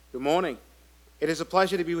Good morning. It is a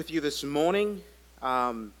pleasure to be with you this morning.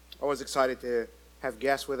 Always excited to have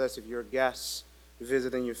guests with us. If you're guests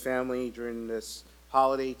visiting your family during this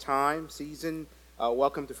holiday time season,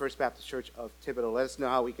 welcome to First Baptist Church of Thibodeau. Let us know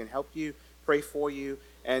how we can help you, pray for you,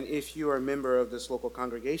 and if you are a member of this local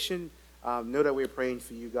congregation, know that we're praying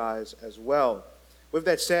for you guys as well. With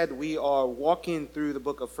that said, we are walking through the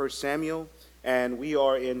book of 1 Samuel, and we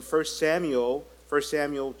are in 1 Samuel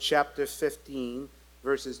chapter 15,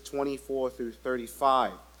 verses 24 through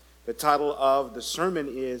 35. The title of the sermon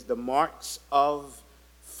is The Marks of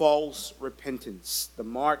False Repentance. The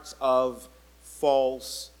Marks of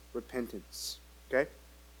False Repentance. Okay?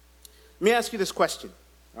 Let me ask you this question.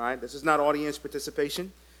 All right? This is not audience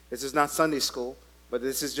participation. This is not Sunday school. But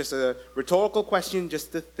this is just a rhetorical question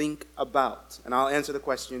just to think about. And I'll answer the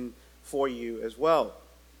question for you as well.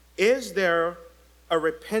 Is there a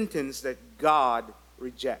repentance that God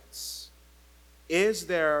rejects? Is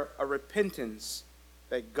there a repentance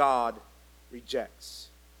that God rejects?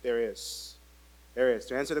 There is. There is.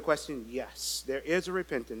 To answer the question, yes, there is a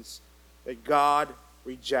repentance that God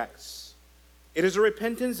rejects. It is a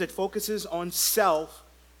repentance that focuses on self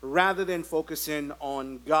rather than focusing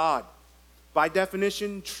on God. By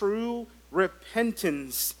definition, true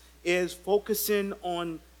repentance is focusing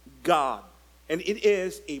on God. And it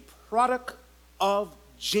is a product of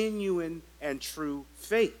genuine and true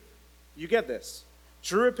faith. You get this?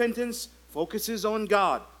 True repentance focuses on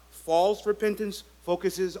God. False repentance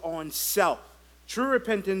focuses on self. True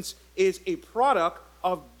repentance is a product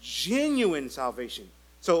of genuine salvation.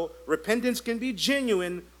 So repentance can be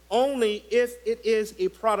genuine only if it is a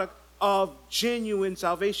product of genuine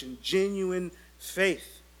salvation, genuine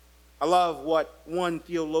faith. I love what one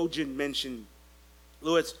theologian mentioned,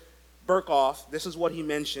 Louis Berkhoff. This is what he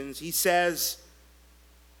mentions. He says,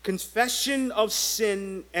 confession of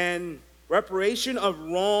sin and reparation of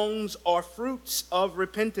wrongs are fruits of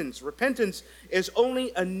repentance. Repentance is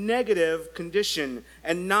only a negative condition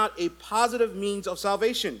and not a positive means of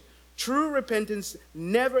salvation. True repentance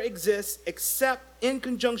never exists except in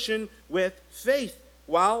conjunction with faith.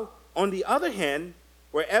 While, on the other hand,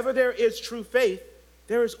 wherever there is true faith,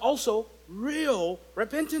 there is also real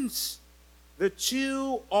repentance. The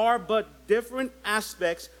two are but different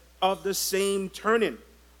aspects of the same turning,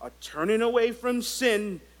 a turning away from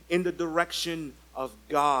sin in the direction of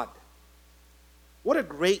God. What a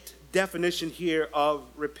great definition here of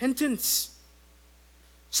repentance.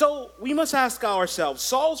 So we must ask ourselves,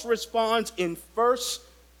 Saul's response in 1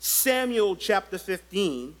 Samuel chapter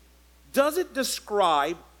 15, does it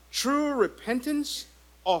describe true repentance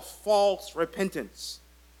or false repentance?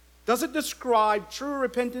 Does it describe true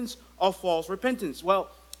repentance or false repentance? Well,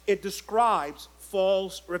 it describes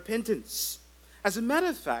false repentance. As a matter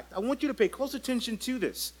of fact, I want you to pay close attention to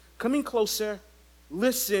this. Coming closer,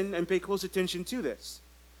 listen and pay close attention to this.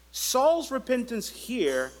 Saul's repentance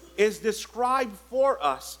here is described for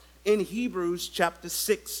us in Hebrews chapter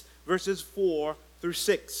 6, verses 4 through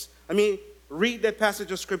 6. Read that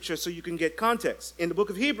passage of scripture so you can get context. In the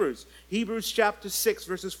book of Hebrews, Hebrews chapter 6,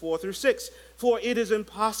 verses 4 through 6. For it is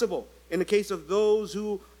impossible, in the case of those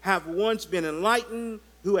who have once been enlightened,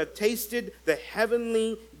 who have tasted the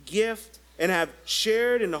heavenly gift, and have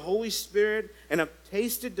shared in the Holy Spirit, and have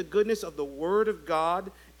tasted the goodness of the Word of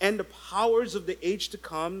God, and the powers of the age to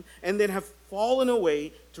come, and then have fallen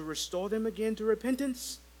away, to restore them again to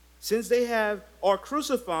repentance, since they are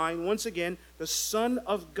crucifying once again the Son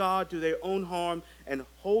of God to their own harm, and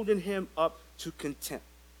holding him up to contempt.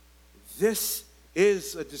 This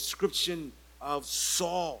is a description of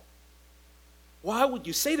Saul. Why would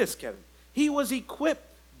you say this, Kevin? He was equipped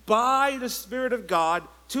by the Spirit of God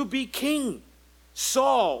to be king.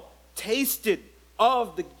 Saul tasted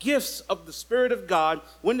of the gifts of the Spirit of God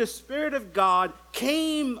when the Spirit of God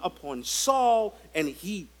came upon Saul and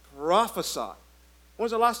he prophesied. When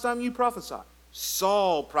was the last time you prophesied?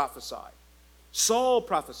 Saul prophesied. Saul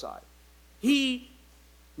prophesied. He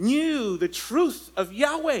knew the truth of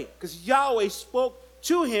Yahweh because Yahweh spoke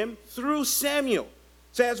to him through Samuel.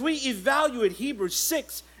 So as we evaluate Hebrews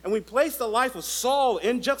 6 and we place the life of Saul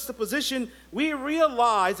in juxtaposition, we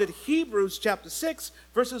realize that Hebrews chapter 6,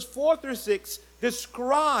 verses 4 through 6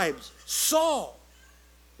 describes Saul.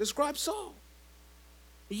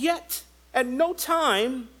 Yet, at no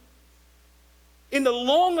time in the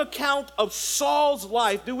long account of Saul's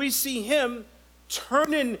life do we see him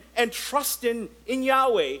turning and trusting in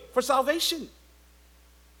Yahweh for salvation.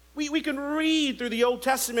 We can read through the Old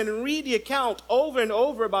Testament and read the account over and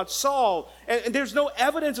over about Saul, and there's no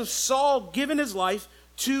evidence of Saul giving his life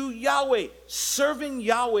to Yahweh, serving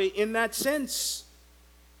Yahweh in that sense.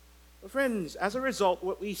 But friends, as a result,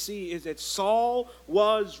 what we see is that Saul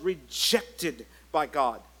was rejected by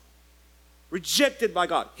God. Rejected by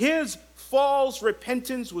God. His false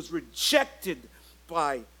repentance was rejected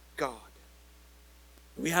by God.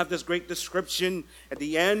 We have this great description at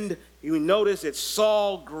the end. You notice that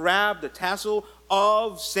Saul grabbed the tassel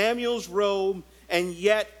of Samuel's robe and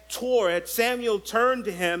yet tore it. Samuel turned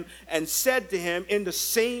to him and said to him, in the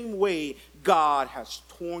same way, God has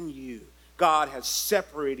torn you. God has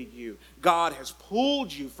separated you. God has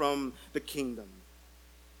pulled you from the kingdom.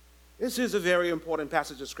 This is a very important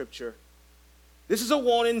passage of Scripture. This is a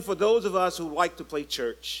warning for those of us who like to play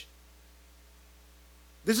church.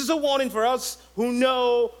 This is a warning for us who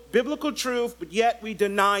know biblical truth, but yet we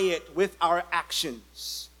deny it with our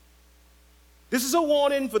actions. This is a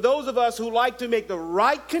warning for those of us who like to make the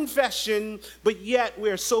right confession, but yet we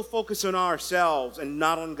are so focused on ourselves and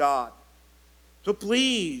not on God. So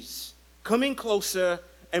please, come in closer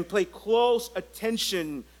and pay close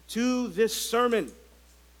attention to this sermon.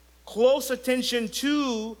 Close attention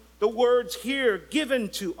to the words here given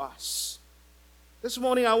to us. This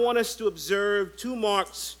morning, I want us to observe 2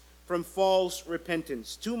 marks from false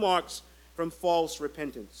repentance. 2 marks from false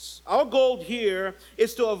repentance. Our goal here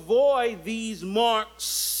is to avoid these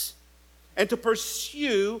marks and to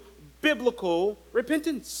pursue biblical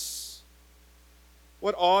repentance.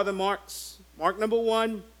 What are the marks? Mark number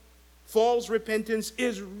 1, false repentance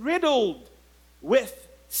is riddled with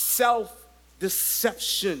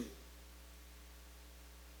self-deception.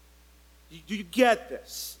 Do you get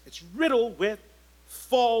this? It's riddled with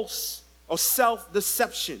false or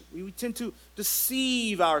self-deception. We tend to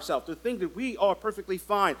deceive ourselves, to think that we are perfectly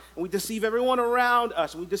fine, and we deceive everyone around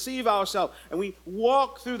us, and we deceive ourselves, and we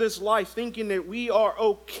walk through this life thinking that we are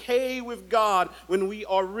okay with God when we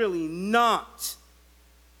are really not.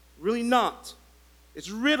 Really not. It's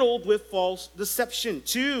riddled with false deception.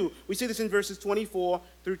 2, we see this in verses 24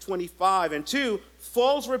 through 25. And 2,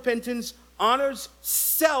 false repentance honors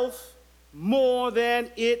self more than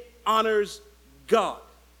it honors God.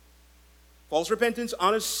 False repentance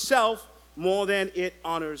honors self more than it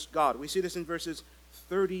honors God. We see this in verses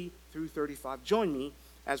 30 through 35. Join me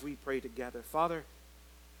as we pray together. Father,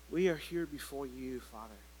 we are here before you,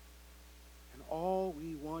 Father, and all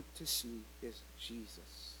we want to see is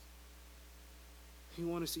Jesus. We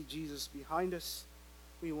want to see Jesus behind us.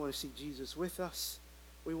 We want to see Jesus with us.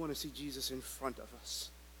 We want to see Jesus in front of us.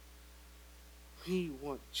 We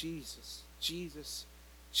want Jesus, Jesus,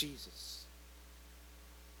 Jesus.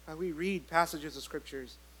 And we read passages of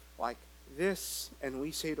scriptures like this, and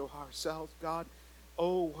we say to ourselves, God,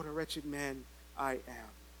 oh, what a wretched man I am.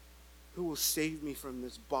 Who will save me from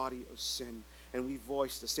this body of sin? And we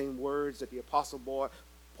voice the same words that the Apostle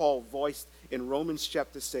Paul voiced in Romans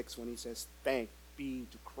chapter 6 when he says, thanks be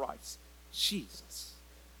to Christ Jesus.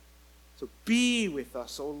 So be with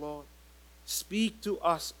us, O Lord. Speak to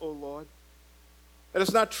us, O Lord. Let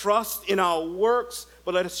us not trust in our works,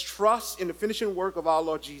 but let us trust in the finishing work of our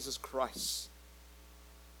Lord Jesus Christ.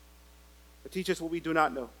 But teach us what we do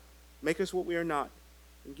not know. Make us what we are not.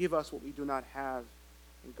 And give us what we do not have.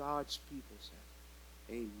 And God's people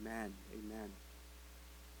said, amen, amen.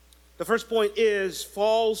 The first point is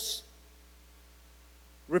false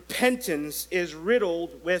repentance is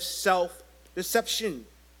riddled with self-deception.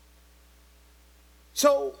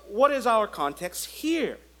 So what is our context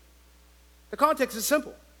here? The context is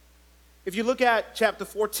simple. If you look at chapter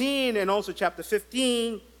 14 and also chapter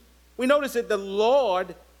 15, we notice that the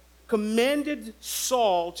Lord commanded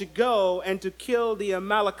Saul to go and to kill the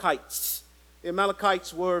Amalekites. The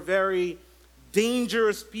Amalekites were very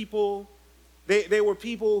dangerous people. They were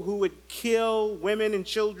people who would kill women and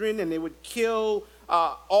children, and they would kill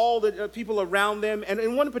all the people around them. And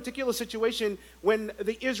in one particular situation, when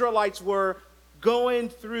the Israelites were going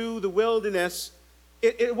through the wilderness,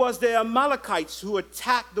 it was the Amalekites who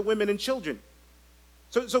attacked the women and children.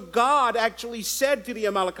 So God actually said to the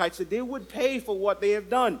Amalekites that they would pay for what they have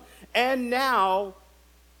done. And now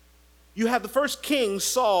you have the first king,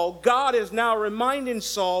 Saul. God is now reminding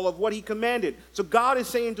Saul of what he commanded. So God is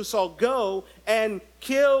saying to Saul, go and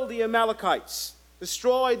kill the Amalekites.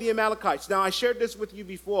 Destroy the Amalekites. Now, I shared this with you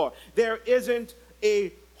before. There isn't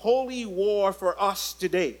a holy war for us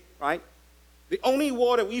today, right? The only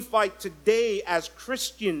war that we fight today as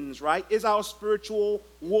Christians, right, is our spiritual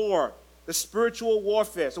war, the spiritual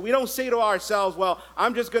warfare. So we don't say to ourselves, well,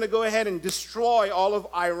 I'm just going to go ahead and destroy all of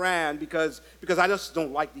Iran because I just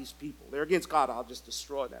don't like these people. They're against God. I'll just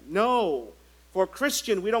destroy them. No. For a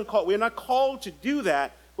Christian, we're not called to do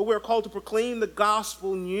that, but we're called to proclaim the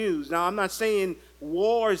gospel news. Now, I'm not saying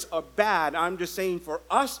wars are bad. I'm just saying for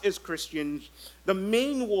us as Christians, the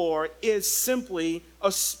main war is simply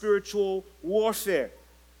a spiritual warfare.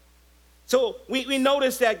 So we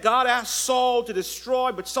notice that God asked Saul to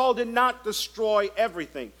destroy, but Saul did not destroy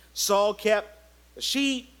everything. Saul kept the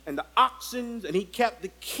sheep and the oxen, and he kept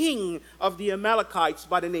the king of the Amalekites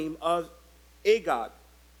by the name of Agag,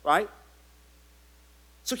 right?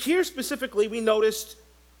 So here specifically we noticed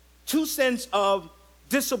two sins of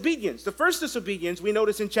disobedience. The first disobedience we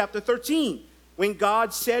notice in chapter 13, when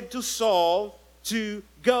God said to Saul to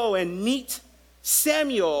go and meet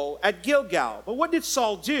Samuel at Gilgal. But what did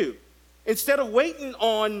Saul do? Instead of waiting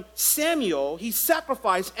on Samuel, he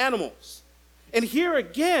sacrificed animals. And here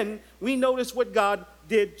again, we notice what God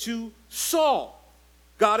did to Saul.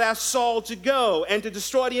 God asked Saul to go and to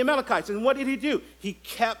destroy the Amalekites. And what did he do? He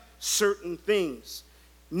kept certain things.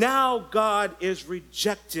 Now God is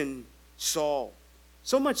rejecting Saul.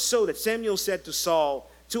 So much so that Samuel said to Saul,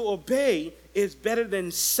 to obey is better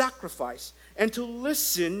than sacrifice, and to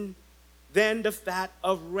listen than the fat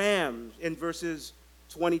of rams, in verse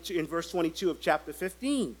 22 of chapter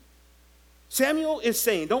 15. Samuel is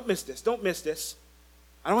saying, don't miss this.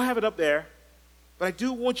 I don't have it up there, but I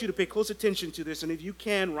do want you to pay close attention to this, and if you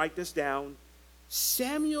can, write this down.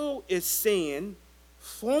 Samuel is saying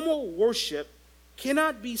formal worship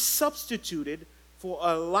cannot be substituted for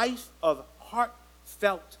a life of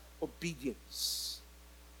heartfelt obedience.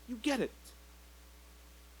 You get it.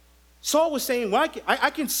 Saul was saying, well, I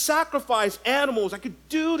can sacrifice animals. I could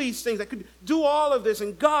do these things. I could do all of this,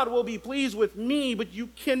 and God will be pleased with me. But you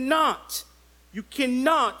cannot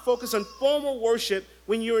focus on formal worship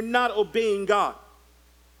when you're not obeying God.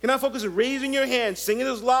 You cannot focus on raising your hands, singing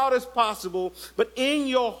as loud as possible, but in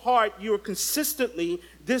your heart, you are consistently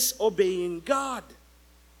disobeying God.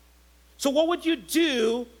 So what would you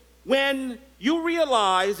do when you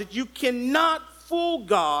realize that you cannot fool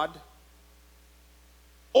God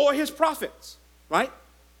or his prophets, right?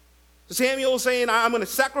 So Samuel is saying, I'm going to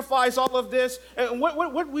sacrifice all of this. And what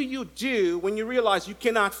will you do when you realize you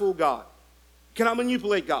cannot fool God? You cannot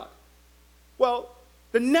manipulate God? Well,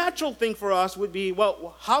 the natural thing for us would be,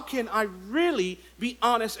 well, how can I really be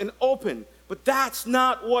honest and open? But that's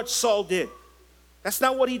not what Saul did. That's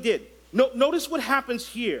not what he did. Notice what happens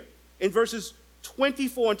here in verses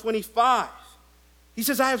 24 and 25. He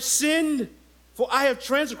says, I have sinned, for I have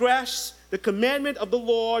transgressed the commandment of the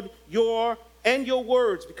Lord your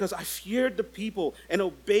words, because I feared the people and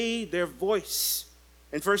obeyed their voice.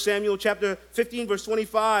 In 1 Samuel chapter 15, verse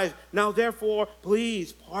 25, now therefore,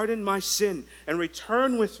 please pardon my sin and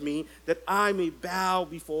return with me that I may bow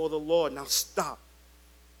before the Lord. Now stop.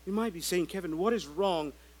 You might be saying, Kevin, what is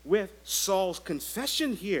wrong with Saul's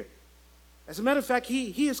confession here? As a matter of fact,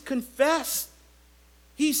 he has confessed.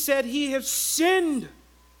 He said he has sinned.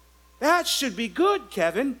 That should be good,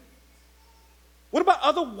 Kevin. What about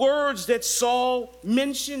other words that Saul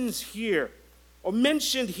mentions here? Or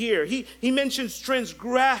mentioned here? He mentions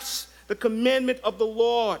transgress the commandment of the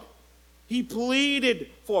Lord. He pleaded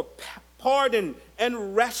for pardon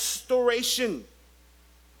and restoration.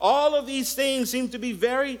 All of these things seem to be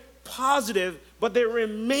very positive, but there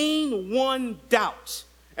remain one doubt.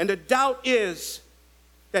 And the doubt is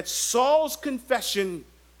that Saul's confession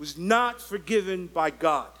was not forgiven by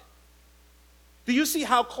God. Do you see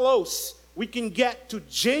how close we can get to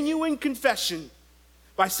genuine confession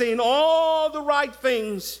by saying all the right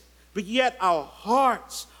things, but yet our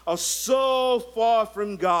hearts are so far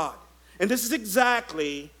from God? And this is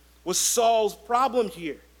exactly what Saul's problem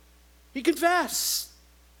here. He confessed.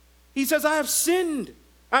 He says, I have sinned.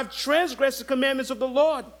 I have transgressed the commandments of the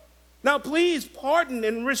Lord. Now please pardon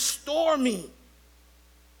and restore me.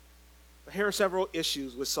 But here are several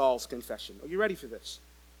issues with Saul's confession. Are you ready for this?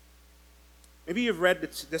 Maybe you've read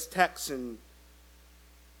this text, and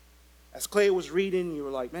as Clay was reading, you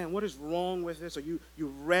were like, man, what is wrong with this? Or you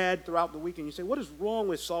read throughout the week and you say, what is wrong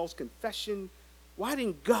with Saul's confession? Why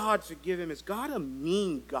didn't God forgive him? Is God a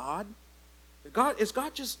mean God? Is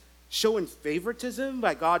God just showing favoritism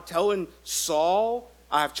by God telling Saul,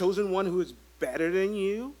 I have chosen one who is better than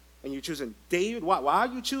you, and you're choosing David? Why are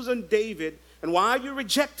you choosing David? And why are you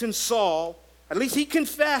rejecting Saul? At least he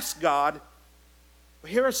confessed, God. But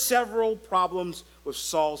here are several problems with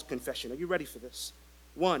Saul's confession. Are you ready for this?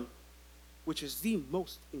 One, which is the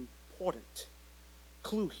most important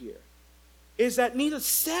clue here, is that neither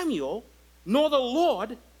Samuel nor the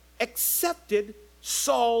Lord accepted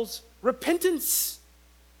Saul's repentance.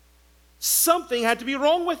 Something had to be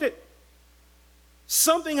wrong with it.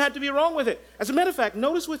 Something had to be wrong with it. As a matter of fact,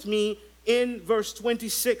 notice with me in verse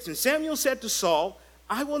 26. And Samuel said to Saul,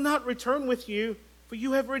 I will not return with you, For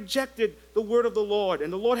you have rejected the word of the Lord,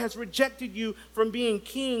 and the Lord has rejected you from being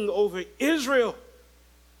king over Israel.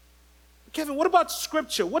 Kevin, what about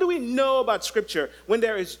Scripture? What do we know about Scripture when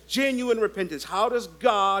there is genuine repentance? How does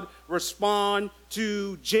God respond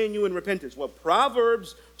to genuine repentance? Well,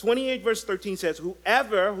 Proverbs 28 verse 13 says,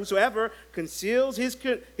 whosoever conceals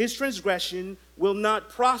his transgression will not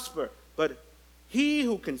prosper, but he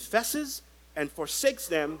who confesses and forsakes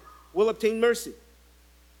them will obtain mercy.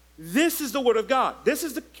 This is the word of God. This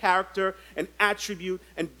is the character and attribute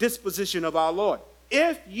and disposition of our Lord.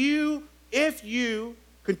 If you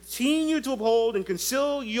continue to uphold and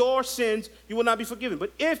conceal your sins, you will not be forgiven.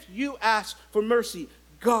 But if you ask for mercy,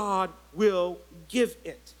 God will give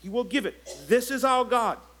it. He will give it. This is our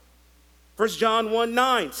God. 1 John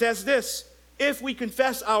 1:9 says this, if we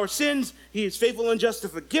confess our sins, he is faithful and just to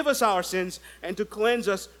forgive us our sins and to cleanse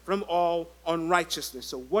us from all unrighteousness.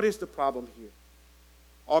 So what is the problem here?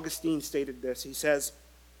 Augustine stated this. He says,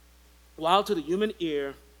 while to the human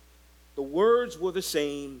ear the words were the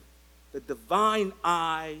same, the divine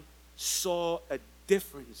eye saw a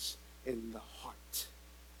difference in the heart.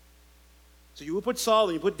 So you would put Saul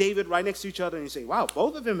and you put David right next to each other and you say, wow,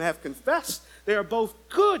 both of them have confessed. They are both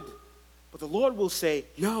good. But the Lord will say,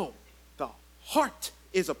 no, the heart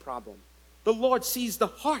is a problem. The Lord sees the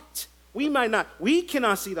heart. We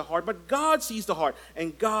cannot see the heart, but God sees the heart.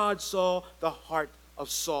 And God saw the heart of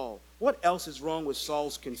Saul. What else is wrong with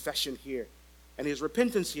Saul's confession here and his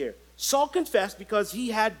repentance here? Saul confessed because he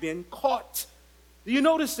had been caught. Do you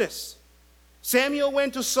notice this? Samuel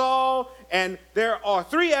went to Saul, and there are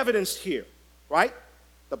three evidences here, right?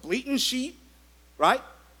 The bleating sheep, right?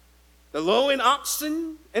 The lowing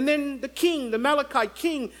oxen, and then the king, the Amalekite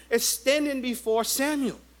king, is standing before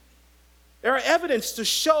Samuel. There are evidence to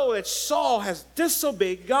show that Saul has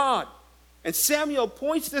disobeyed God. And Samuel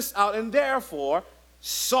points this out, and therefore,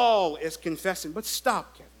 Saul is confessing. But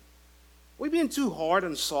stop, Kevin. We're being too hard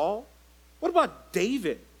on Saul. What about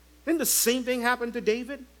David? Didn't the same thing happen to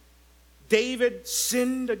David? David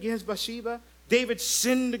sinned against Bathsheba. David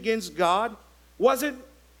sinned against God. Was it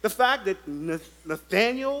the fact that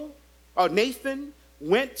Nathan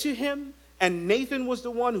went to him, and Nathan was the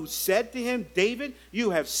one who said to him, David, you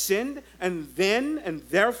have sinned, and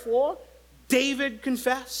therefore David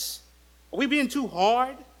confessed? Are we being too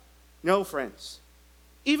hard? No, friends.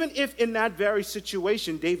 Even if in that very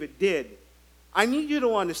situation David did, I need you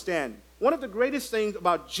to understand, one of the greatest things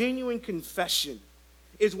about genuine confession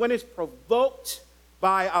is when it's provoked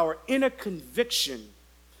by our inner conviction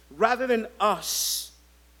rather than us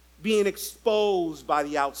being exposed by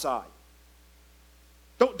the outside.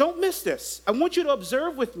 Don't miss this. I want you to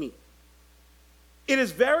observe with me. It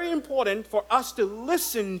is very important for us to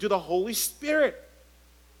listen to the Holy Spirit.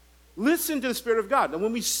 Listen to the Spirit of God. And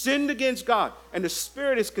when we sinned against God and the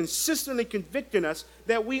Spirit is consistently convicting us,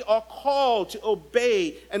 that we are called to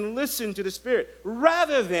obey and listen to the Spirit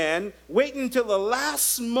rather than waiting until the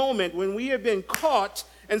last moment when we have been caught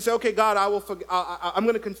and say, okay, God, I'm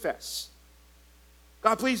going to confess.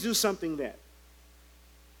 God, please do something then.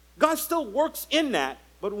 God still works in that,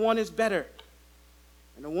 but one is better.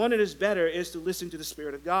 And the one that is better is to listen to the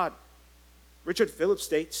Spirit of God. Richard Phillips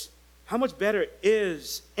states, how much better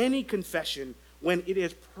is any confession when it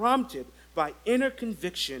is prompted by inner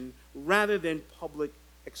conviction rather than public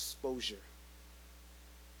exposure?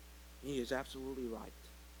 He is absolutely right.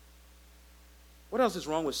 What else is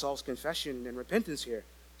wrong with Saul's confession and repentance here?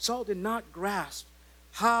 Saul did not grasp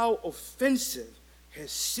how offensive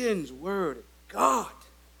his sins were to God.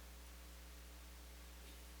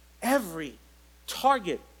 Every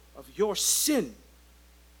target of your sin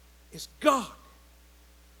is God.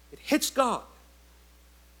 It hits God.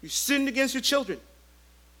 You sinned against your children.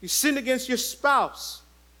 You sinned against your spouse.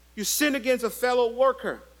 You sinned against a fellow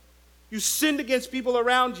worker. You sinned against people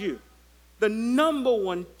around you. The number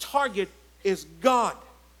one target is God.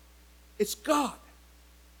 It's God.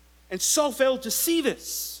 And Saul failed to see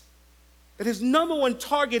this, that his number one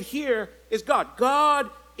target here is God. God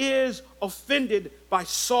is offended by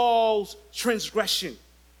Saul's transgression.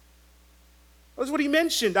 That's what he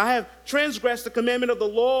mentioned. I have transgressed the commandment of the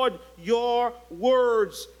Lord, your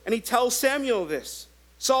words. And he tells Samuel this.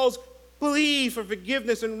 Saul's plea for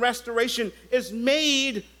forgiveness and restoration is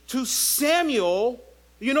made to Samuel.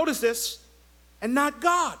 You notice this? And not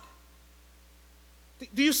God.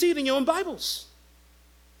 Do you see it in your own Bibles?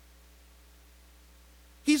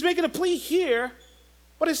 He's making a plea here,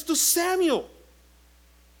 but it's to Samuel.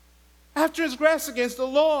 I have transgressed against the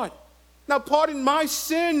Lord. Now pardon my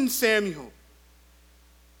sin, Samuel.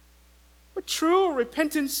 But true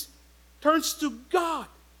repentance turns to God.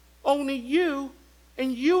 Only you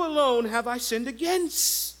and you alone have I sinned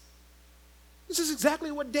against. This is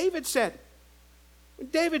exactly what David said. When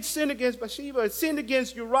David sinned against Bathsheba, sinned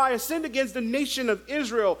against Uriah, sinned against the nation of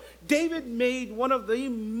Israel, David made one of the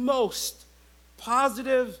most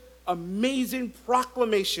positive, amazing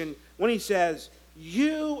proclamation when he says,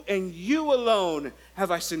 "You and you alone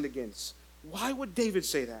have I sinned against." Why would David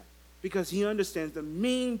say that? Because he understands the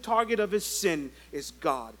main target of his sin is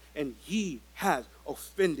God, and he has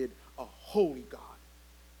offended a holy God.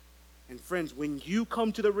 And friends, when you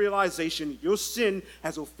come to the realization your sin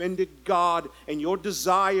has offended God and your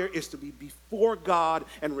desire is to be before God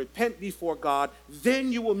and repent before God,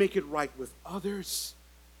 then you will make it right with others,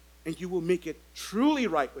 and you will make it truly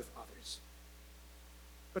right with others.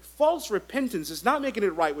 But false repentance is not making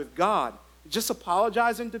it right with God. Just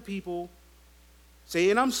apologizing to people,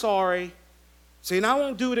 saying I'm sorry, saying I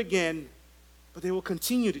won't do it again, but they will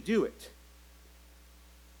continue to do it.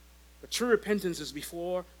 But true repentance is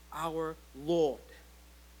before our Lord.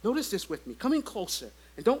 Notice this with me. Coming closer,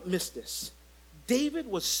 and don't miss this. David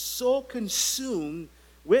was so consumed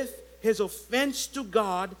with his offense to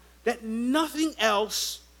God that nothing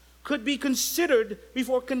else could be considered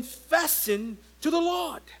before confessing to the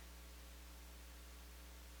Lord.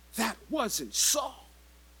 That wasn't Saul.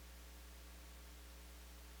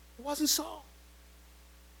 It wasn't Saul.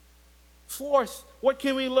 Fourth, what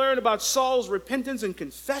can we learn about Saul's repentance and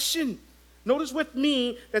confession? Notice with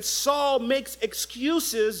me that Saul makes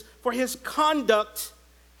excuses for his conduct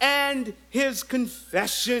and his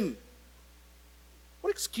confession. What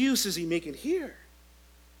excuse is he making here?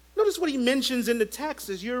 Notice what he mentions in the text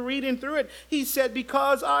as you're reading through it. He said,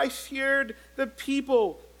 "Because I feared the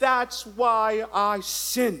people, that's why I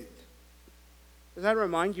sinned." Does that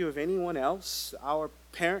remind you of anyone else? Our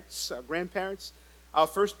parents, our grandparents, our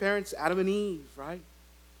first parents, Adam and Eve, right?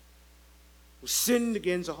 Who sinned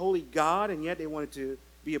against a holy God, and yet they wanted to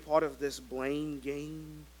be a part of this blame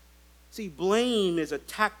game. See, blame is a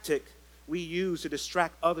tactic we use to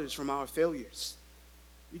distract others from our failures.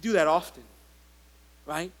 We do that often,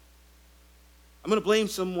 right? I'm going to blame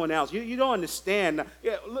someone else. You don't understand.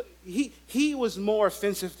 Yeah, look, he was more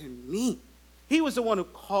offensive than me. He was the one who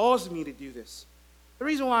caused me to do this. The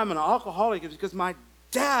reason why I'm an alcoholic is because my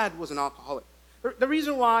dad was an alcoholic. The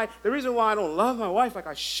reason why I don't love my wife like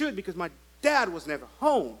I should because my dad was never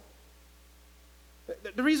home.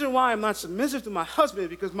 The reason why I'm not submissive to my husband is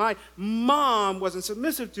because my mom wasn't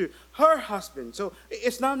submissive to her husband. So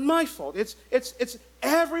it's not my fault. It's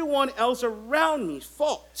everyone else around me's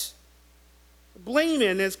fault.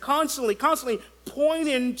 Blaming is constantly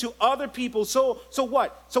pointing to other people. So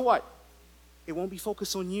what? It won't be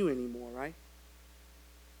focused on you anymore, right?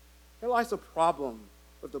 There lies the problem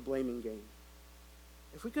with the blaming game.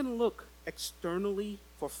 If we can look externally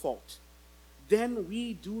for fault, then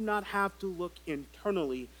we do not have to look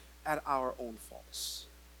internally at our own faults.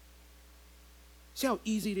 See how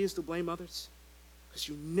easy it is to blame others? Because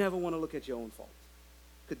you never want to look at your own fault.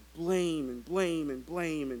 You could blame and blame and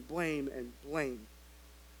blame and blame and blame.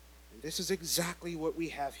 And this is exactly what we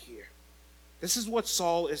have here. This is what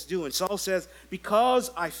Saul is doing. Saul says,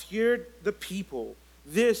 "Because I feared the people,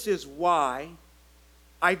 this is why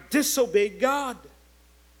I disobeyed God."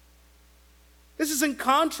 This is in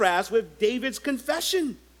contrast with David's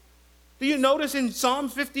confession. Do you notice in Psalm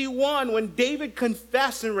 51 when David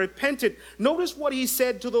confessed and repented, notice what he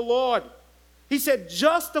said to the Lord. He said,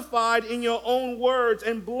 "Justified in your own words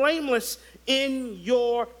and blameless in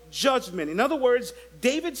your judgment." In other words,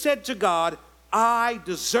 David said to God, "I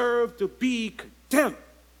deserve to be condemned."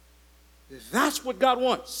 That's what God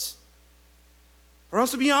wants. For us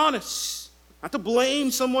to be honest, not to blame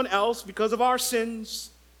someone else because of our sins.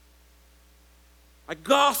 I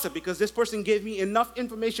gossip because this person gave me enough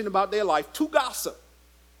information about their life to gossip.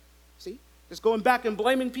 See? Just going back and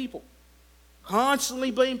blaming people. Constantly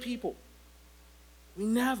blame people. We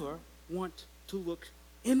never want to look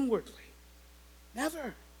inwardly.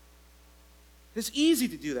 Never. It's easy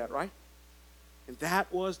to do that, right? And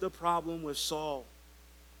that was the problem with Saul.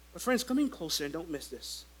 But friends, come in closer and don't miss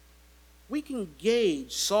this. We can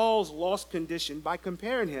gauge Saul's lost condition by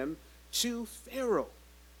comparing him to Pharaoh.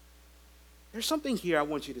 There's something here I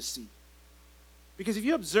want you to see. Because if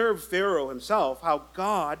you observe Pharaoh himself, how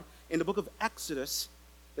God, in the book of Exodus,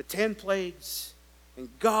 the 10 plagues, and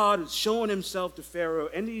God is showing himself to Pharaoh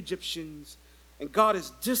and the Egyptians, and God is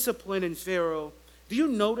disciplining Pharaoh. Do you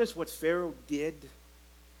notice what Pharaoh did?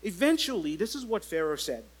 Eventually, this is what Pharaoh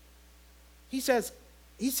said. He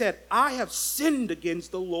said, "I have sinned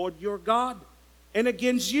against the Lord your God and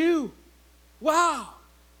against you." Wow.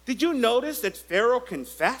 Did you notice that Pharaoh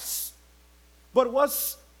confessed? But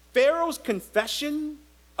was Pharaoh's confession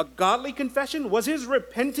a godly confession? Was his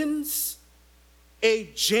repentance a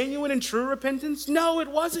genuine and true repentance? No, it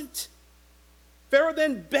wasn't. Pharaoh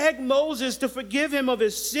then begged Moses to forgive him of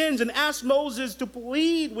his sins and asked Moses to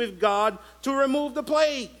plead with God to remove the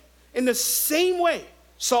plague. In the same way,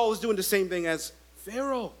 Saul is doing the same thing as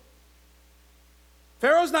Pharaoh.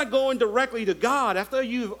 Pharaoh's not going directly to God after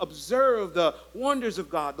you've observed the wonders of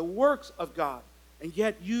God, the works of God, and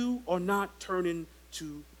yet you are not turning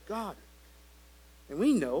to God. And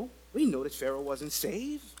we know that Pharaoh wasn't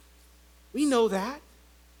saved. We know that.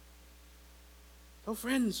 So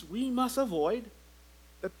friends, we must avoid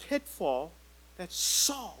the pitfall that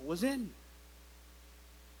Saul was in,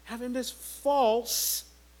 having this false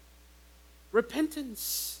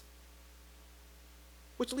repentance.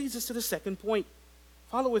 Which leads us to the second point.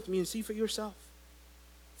 Follow with me and see for yourself.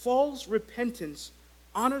 False repentance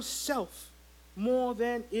honors self more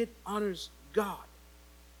than it honors God.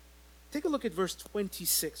 Take a look at verse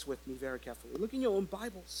 26 with me very carefully. Look in your own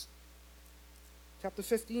Bibles. Chapter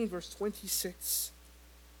 15, verse 26.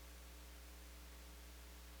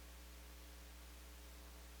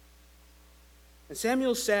 And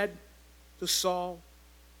Samuel said to Saul,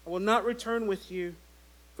 I will not return with you,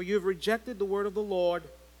 for you have rejected the word of the Lord,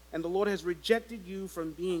 and the Lord has rejected you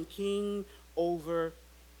from being king over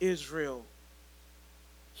Israel.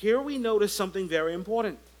 Here we notice something very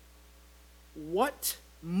important. What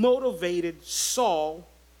motivated Saul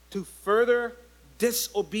to further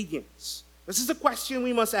disobedience? This is the question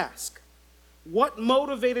we must ask. What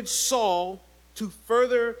motivated Saul to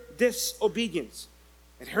further disobedience?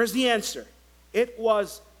 And here's the answer. It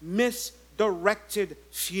was misdirected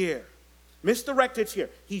fear. Misdirected fear.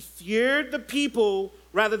 He feared the people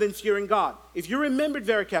rather than fearing God. If you remembered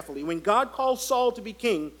very carefully, when God called Saul to be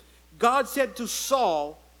king, God said to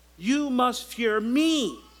Saul, you must fear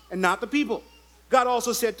me and not the people. God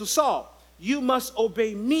also said to Saul, you must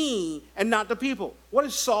obey me and not the people. What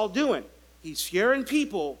is Saul doing? He's fearing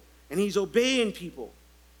people and he's obeying people.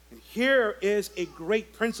 And here is a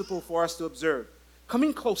great principle for us to observe.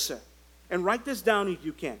 Coming closer and write this down if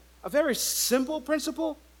you can. A very simple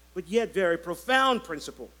principle, but yet very profound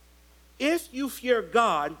principle. If you fear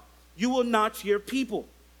God, you will not fear people.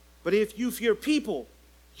 But if you fear people,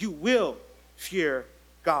 you will fear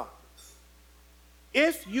God.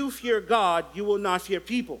 If you fear God, you will not fear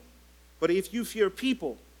people. But if you fear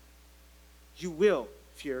people, you will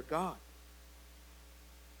fear God.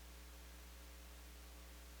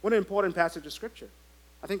 What an important passage of Scripture.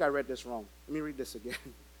 I think I read this wrong. Let me read this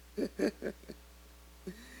again.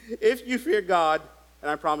 If you fear God, and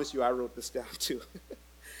I promise you I wrote this down too.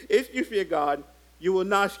 If you fear God, you will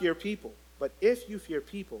not fear people. But if you fear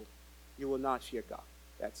people, you will not fear God.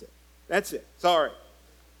 That's it. That's it. Sorry.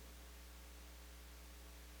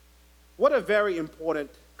 What a very important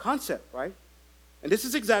concept, right? And this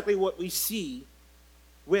is exactly what we see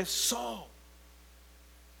with Saul.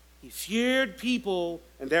 He feared people,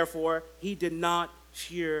 and therefore he did not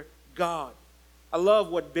fear God. I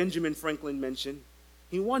love what Benjamin Franklin mentioned.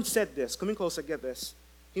 He once said this. Coming closer, get this.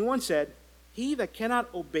 He once said, he that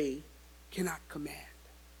cannot obey cannot command.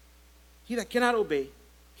 He that cannot obey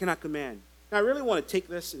cannot command. Now, I really want to take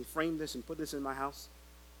this and frame this and put this in my house.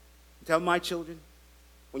 And tell my children,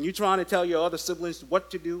 when you're trying to tell your other siblings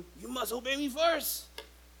what to do, you must obey me first.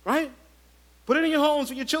 Right? Put it in your homes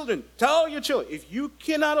for your children. Tell your children, if you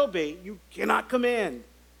cannot obey, you cannot command.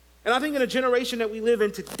 And I think in a generation that we live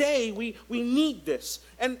in today, we need this.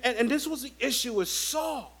 And this was the issue with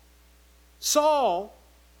Saul. Saul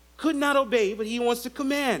could not obey, but he wants to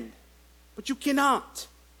command. But you cannot.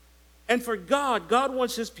 And for God, God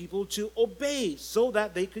wants his people to obey so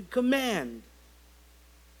that they could command.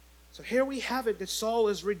 So here we have it that Saul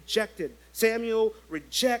is rejected. Samuel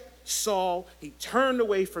rejects Saul. He turned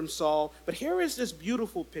away from Saul. But here is this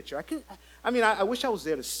beautiful picture. I wish I was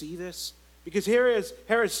there to see this. Because here is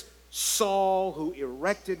Saul, who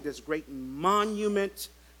erected this great monument,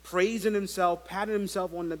 praising himself, patting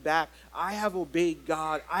himself on the back. I have obeyed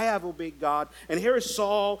God. I have obeyed God. And here is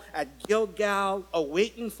Saul at Gilgal,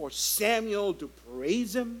 awaiting for Samuel to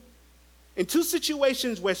praise him. In two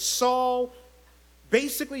situations where Saul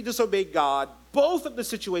basically disobeyed God, both of the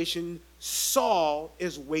situations, Saul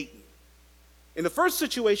is waiting. In the first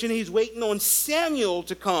situation, he's waiting on Samuel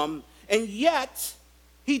to come, and yet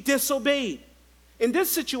he disobeyed. In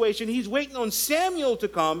this situation, he's waiting on Samuel to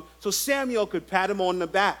come so Samuel could pat him on the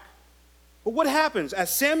back. But what happens?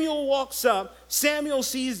 As Samuel walks up, Samuel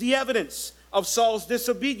sees the evidence of Saul's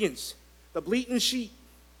disobedience. The bleating sheep,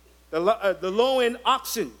 the lowing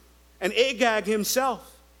oxen, and Agag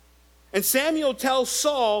himself. And Samuel tells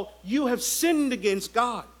Saul, you have sinned against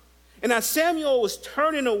God. And as Samuel was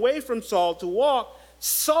turning away from Saul to walk,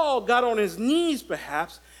 Saul got on his knees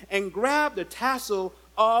perhaps, and grabbed the tassel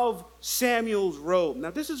of Samuel's robe.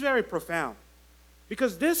 Now, this is very profound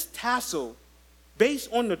because this tassel,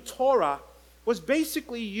 based on the Torah, was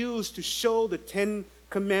basically used to show the 10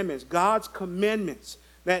 commandments, God's commandments,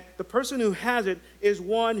 that the person who has it is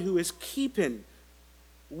one who is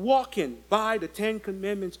walking by the 10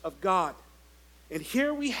 commandments of God. And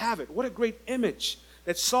here we have it. What a great image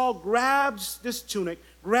that Saul grabs this tunic,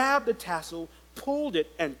 grabbed the tassel, pulled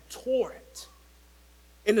it, and tore it.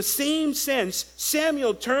 In the same sense,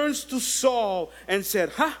 Samuel turns to Saul and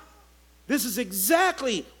said, this is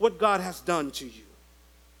exactly what God has done to you.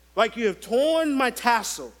 Like you have torn my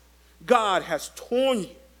tassel, God has torn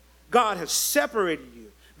you. God has separated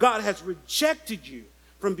you. God has rejected you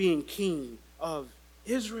from being king of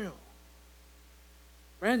Israel.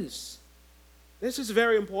 Friends, this is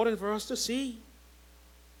very important for us to see.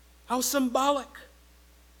 How symbolic.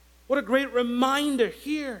 What a great reminder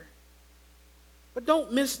here. But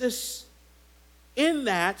don't miss this. In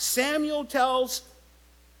that, Samuel tells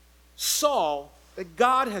Saul that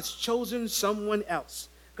God has chosen someone else.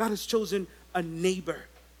 God has chosen a neighbor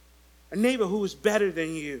who is better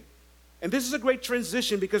than you. And this is a great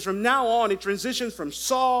transition because from now on, it transitions from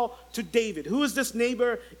Saul to David. Who is this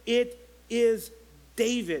neighbor? It is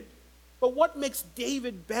David. But what makes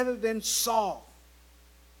David better than Saul?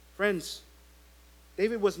 Friends,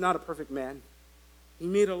 David was not a perfect man. He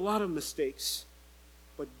made a lot of mistakes.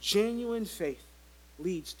 But genuine faith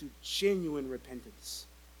leads to genuine repentance.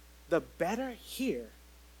 The better here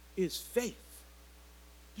is faith.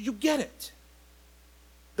 Do you get it?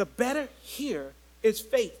 The better here is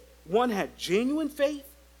faith. One had genuine faith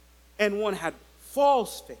and one had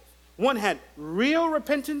false faith. One had real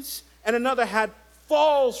repentance and another had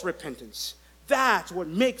false repentance. That's what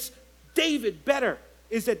makes David better,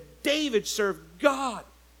 is that David served God,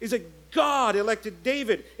 is that God elected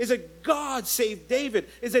David, is that God saved David,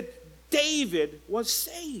 is that David was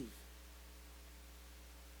saved.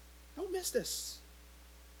 Don't miss this.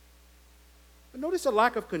 But notice the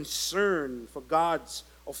lack of concern for God's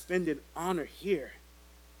offended honor here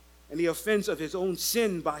and the offense of his own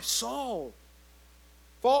sin by Saul.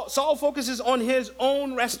 Saul focuses on his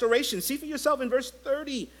own restoration. See for yourself in verse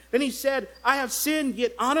 30. Then he said, I have sinned,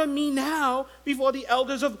 yet honor me now before the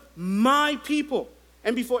elders of my people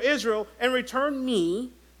and before Israel, and return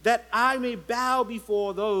me that I may bow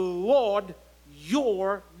before the Lord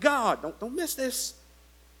your God. Don't miss this.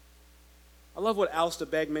 I love what Alistair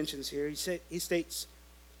Begg mentions here. He states,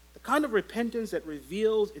 the kind of repentance that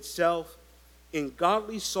reveals itself in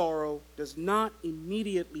godly sorrow does not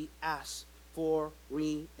immediately ask for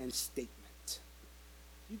reinstatement.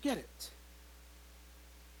 You get it.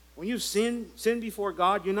 When you sin before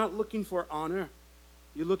God, you're not looking for honor.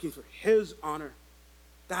 You're looking for his honor.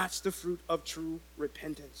 That's the fruit of true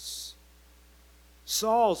repentance.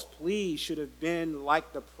 Saul's plea should have been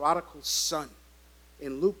like the prodigal son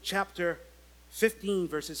in Luke chapter 15,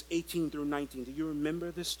 verses 18 through 19. Do you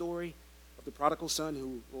remember this story of the prodigal son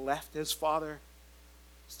who left his father,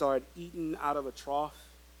 started eating out of a trough?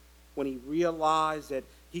 When he realized that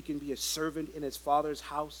he can be a servant in his father's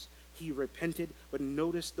house, he repented. But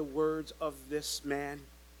notice the words of this man.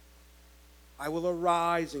 I will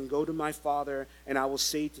arise and go to my father, and I will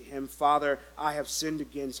say to him, Father, I have sinned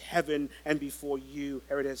against heaven and before you.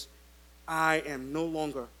 Here it is. I am no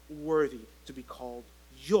longer worthy to be called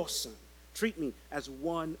your son. Treat me as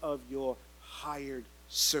one of your hired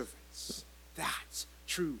servants. That's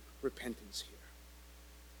true repentance here.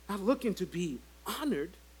 Not looking to be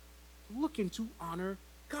honored, looking to honor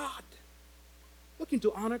God. Looking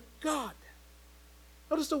to honor God.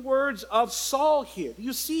 Notice the words of Saul here. Do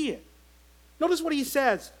you see it? Notice what he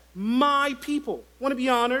says. My people want to be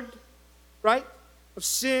honored, right? Of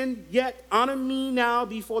sin, yet honor me now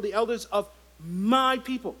before the elders of my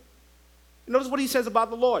people. And notice what he says about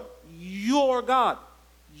the Lord. Your God,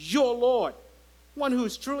 your Lord. One who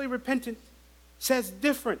is truly repentant says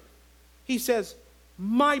different. He says,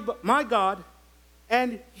 my God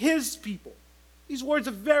and his people. These words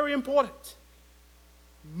are very important.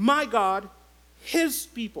 My God, his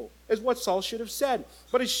people is what Saul should have said.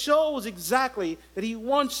 But it shows exactly that he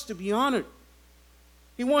wants to be honored.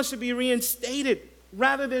 He wants to be reinstated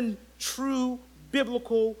rather than true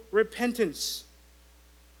biblical repentance.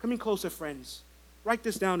 Coming closer, friends. Write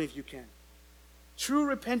this down if you can. True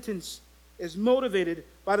repentance is motivated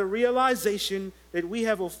by the realization that we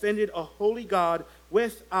have offended a holy God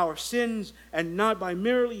with our sins and not by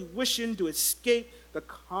merely wishing to escape the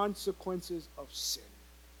consequences of sin.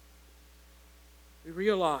 We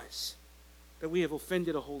realize that we have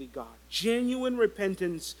offended a holy God. Genuine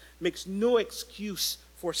repentance makes no excuse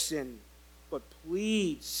for sin, but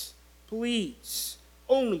pleads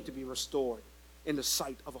only to be restored in the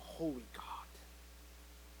sight of a holy God.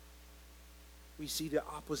 We see the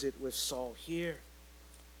opposite with Saul here.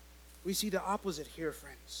 We see the opposite here,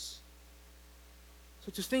 friends.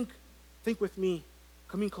 So just think with me,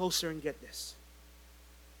 coming closer and get this.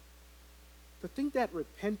 To think that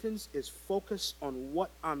repentance is focused on what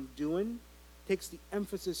I'm doing takes the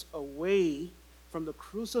emphasis away from the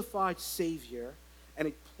crucified Savior, and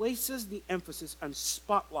it places the emphasis and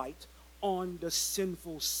spotlight on the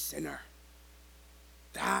sinful sinner.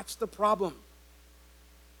 That's the problem.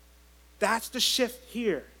 That's the shift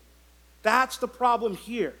here. That's the problem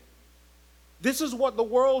here. This is what the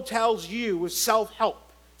world tells you with self-help.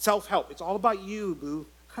 Self-help. It's all about you, boo.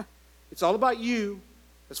 It's all about you.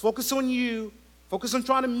 Let's focus on you. Focus on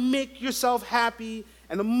trying to make yourself happy.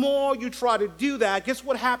 And the more you try to do that, guess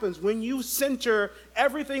what happens? When you center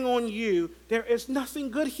everything on you, there is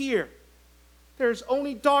nothing good here. There's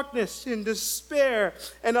only darkness and despair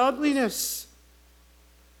and ugliness.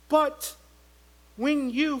 But when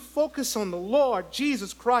you focus on the Lord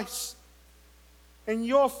Jesus Christ and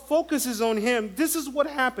your focus is on Him, this is what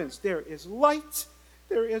happens. There is light,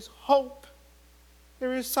 there is hope,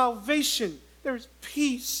 there is salvation, there is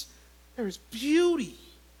peace, there is beauty.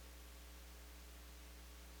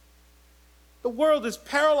 The world is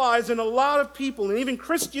paralyzed, and a lot of people, and even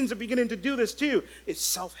Christians are beginning to do this too. It's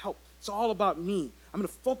self-help. It's all about me. I'm going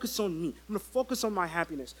to focus on me. I'm going to focus on my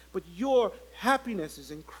happiness. But your happiness is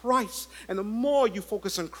in Christ. And the more you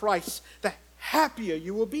focus on Christ, the happier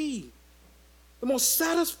you will be. The more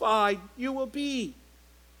satisfied you will be.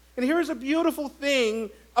 And here's a beautiful thing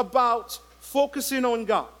about focusing on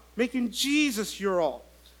God, making Jesus your all,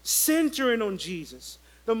 centering on Jesus.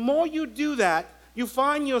 The more you do that, you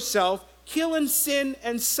find yourself killing sin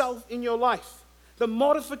and self in your life. The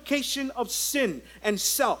mortification of sin and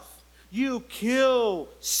self. You kill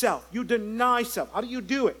self. You deny self. How do you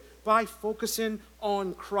do it? By focusing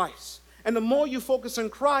on Christ. And the more you focus on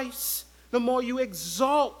Christ, the more you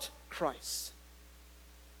exalt Christ.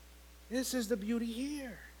 This is the beauty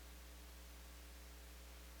here.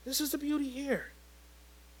 This is the beauty here.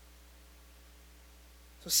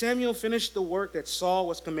 So Samuel finished the work that Saul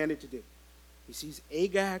was commanded to do. He sees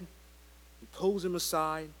Agag. He pulls him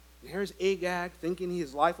aside. And here's Agag thinking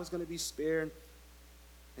his life was going to be spared.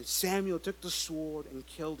 And Samuel took the sword and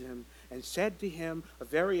killed him and said to him a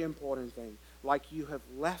very important thing. Like you have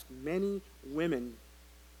left many women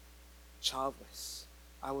childless,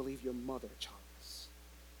 I will leave your mother childless.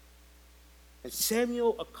 And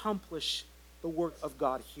Samuel accomplished the work of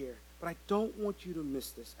God here. But I don't want you to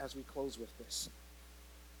miss this as we close with this.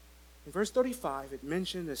 In verse 35, it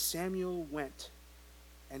mentioned that Samuel went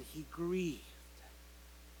and he grieved.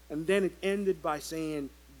 And then it ended by saying,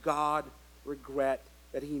 God regret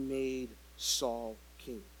that he made Saul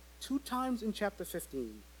king. 2 times in chapter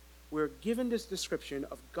 15, we're given this description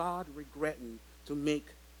of God regretting to make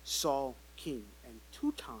Saul king. And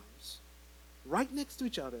 2 times, right next to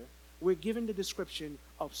each other, we're given the description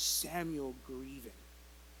of Samuel grieving.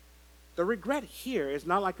 The regret here is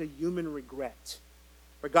not like a human regret,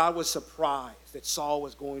 where God was surprised that Saul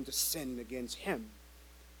was going to sin against him.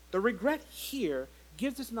 The regret here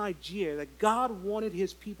gives us an idea that God wanted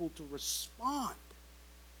his people to respond.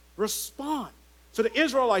 Respond. So the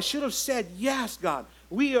Israelites should have said, yes, God,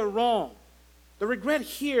 we are wrong. The regret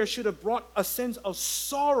here should have brought a sense of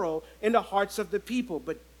sorrow in the hearts of the people.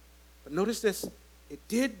 But notice this, it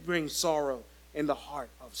did bring sorrow in the heart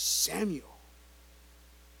of Samuel.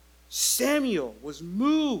 Samuel was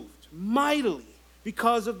moved mightily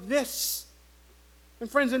because of this. And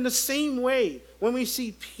friends, in the same way, when we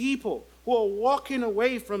see people who are walking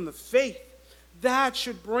away from the faith, that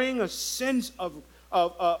should bring a sense of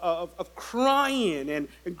crying and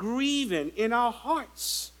grieving in our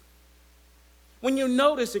hearts. When you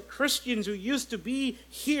notice that Christians who used to be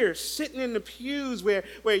here, sitting in the pews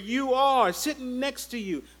where you are, sitting next to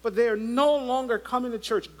you, but they're no longer coming to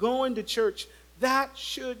church, going to church, that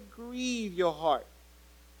should grieve your heart.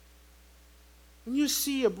 When you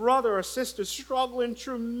see a brother or sister struggling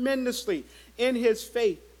tremendously in his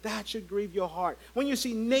faith, that should grieve your heart. When you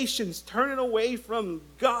see nations turning away from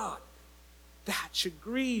God, that should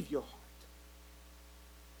grieve your heart.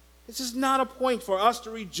 This is not a point for us to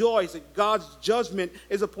rejoice that God's judgment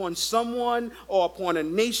is upon someone or upon a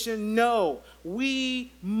nation. No,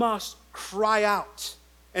 we must cry out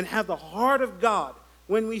and have the heart of God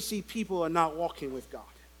when we see people are not walking with God.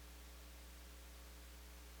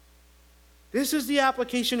 This is the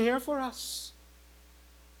application here for us.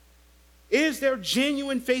 Is there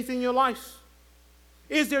genuine faith in your life?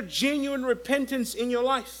 Is there genuine repentance in your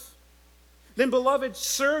life? Then, beloved,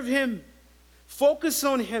 serve Him. Focus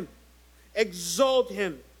on Him. Exalt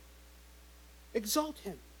him. Exalt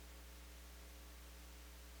him.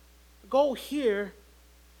 The goal here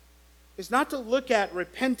is not to look at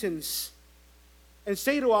repentance and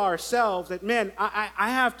say to ourselves that, man, I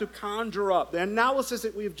have to conjure up. The analysis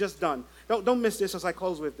that we've just done, don't miss this as I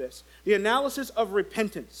close with this. The analysis of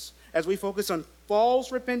repentance, as we focus on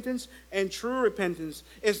false repentance and true repentance,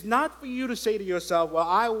 is not for you to say to yourself, well,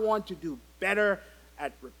 I want to do better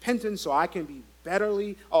at repentance so I can be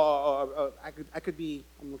betterly, or I could be,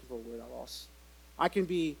 I'm looking for a word I lost. I can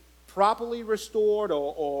be properly restored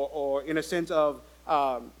or in a sense of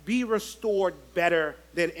be restored better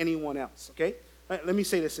than anyone else, okay? Let me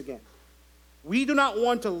say this again. We do not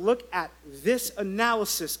want to look at this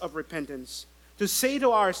analysis of repentance to say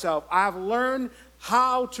to ourselves, I've learned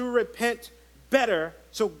how to repent better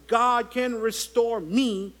so God can restore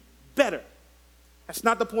me better. That's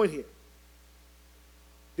not the point here.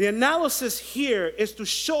 The analysis here is to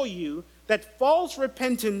show you that false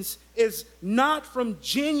repentance is not from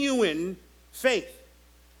genuine faith,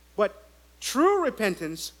 but true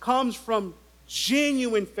repentance comes from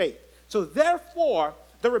genuine faith. So therefore,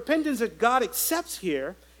 the repentance that God accepts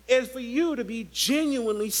here is for you to be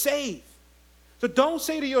genuinely saved. So don't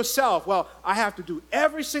say to yourself, well, I have to do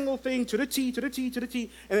every single thing to the T, to the T, to the T,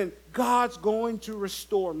 and then God's going to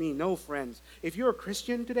restore me. No, friends. If you're a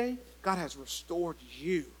Christian today, God has restored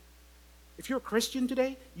you. If you're a Christian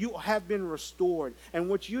today, you have been restored. And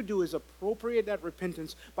what you do is appropriate that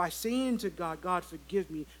repentance by saying to God, God, forgive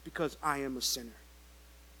me because I am a sinner.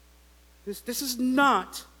 This is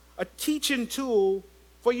not a teaching tool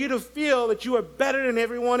for you to feel that you are better than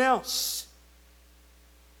everyone else.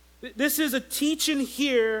 This is a teaching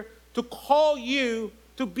here to call you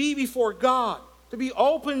to be before God, to be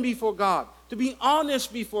open before God, to be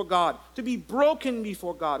honest before God, to be broken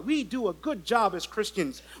before God. We do a good job as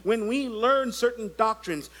Christians when we learn certain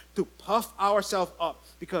doctrines to puff ourselves up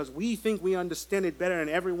because we think we understand it better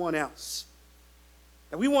than everyone else.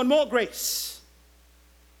 And we want more grace.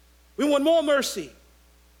 We want more mercy.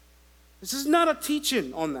 This is not a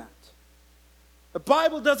teaching on that. The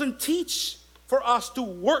Bible doesn't teach for us to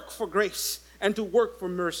work for grace and to work for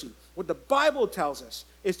mercy. What the Bible tells us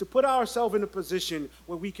is to put ourselves in a position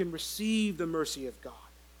where we can receive the mercy of God.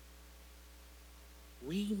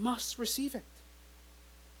 We must receive it.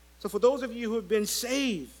 So for those of you who have been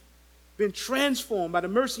saved, been transformed by the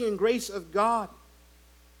mercy and grace of God,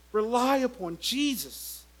 rely upon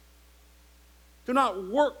Jesus. Do not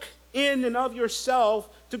work in and of yourself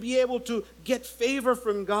to be able to get favor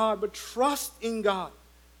from God, but trust in God.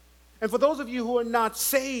 And for those of you who are not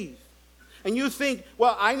saved, and you think,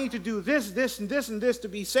 well, I need to do this, this, and this, and this to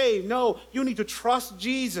be saved. No, you need to trust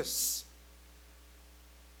Jesus.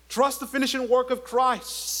 Trust the finishing work of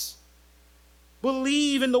Christ.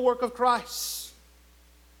 Believe in the work of Christ.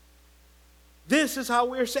 This is how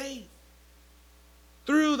we're saved.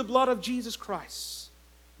 Through the blood of Jesus Christ,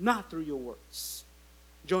 not through your works.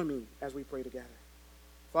 Join me as we pray together.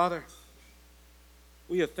 Father,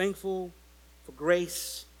 we are thankful for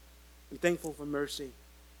grace and thankful for mercy.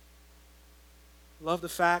 Love the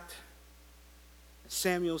fact, as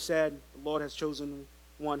Samuel said, the Lord has chosen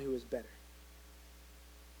one who is better.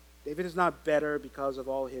 David is not better because of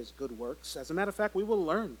all his good works. As a matter of fact, we will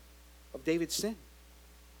learn of David's sin.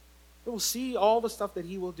 We will see all the stuff that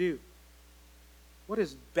he will do. What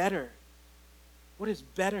is better? What is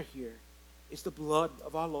better here is the blood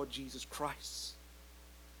of our Lord Jesus Christ.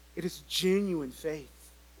 It is genuine faith.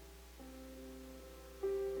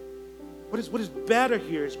 What is better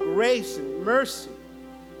here is grace and mercy.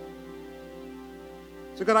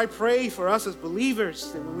 So God, I pray for us as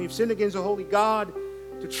believers that when we've sinned against the holy God,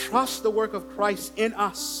 to trust the work of Christ in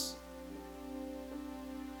us.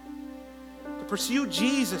 To pursue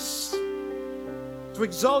Jesus. To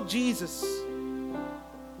exalt Jesus.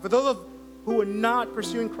 For those who are not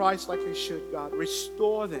pursuing Christ like they should, God,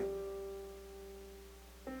 restore them.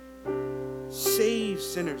 Save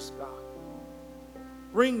sinners, God.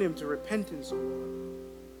 Bring them to repentance, O Lord.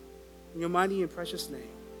 In your mighty and precious name.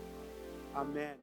 Amen.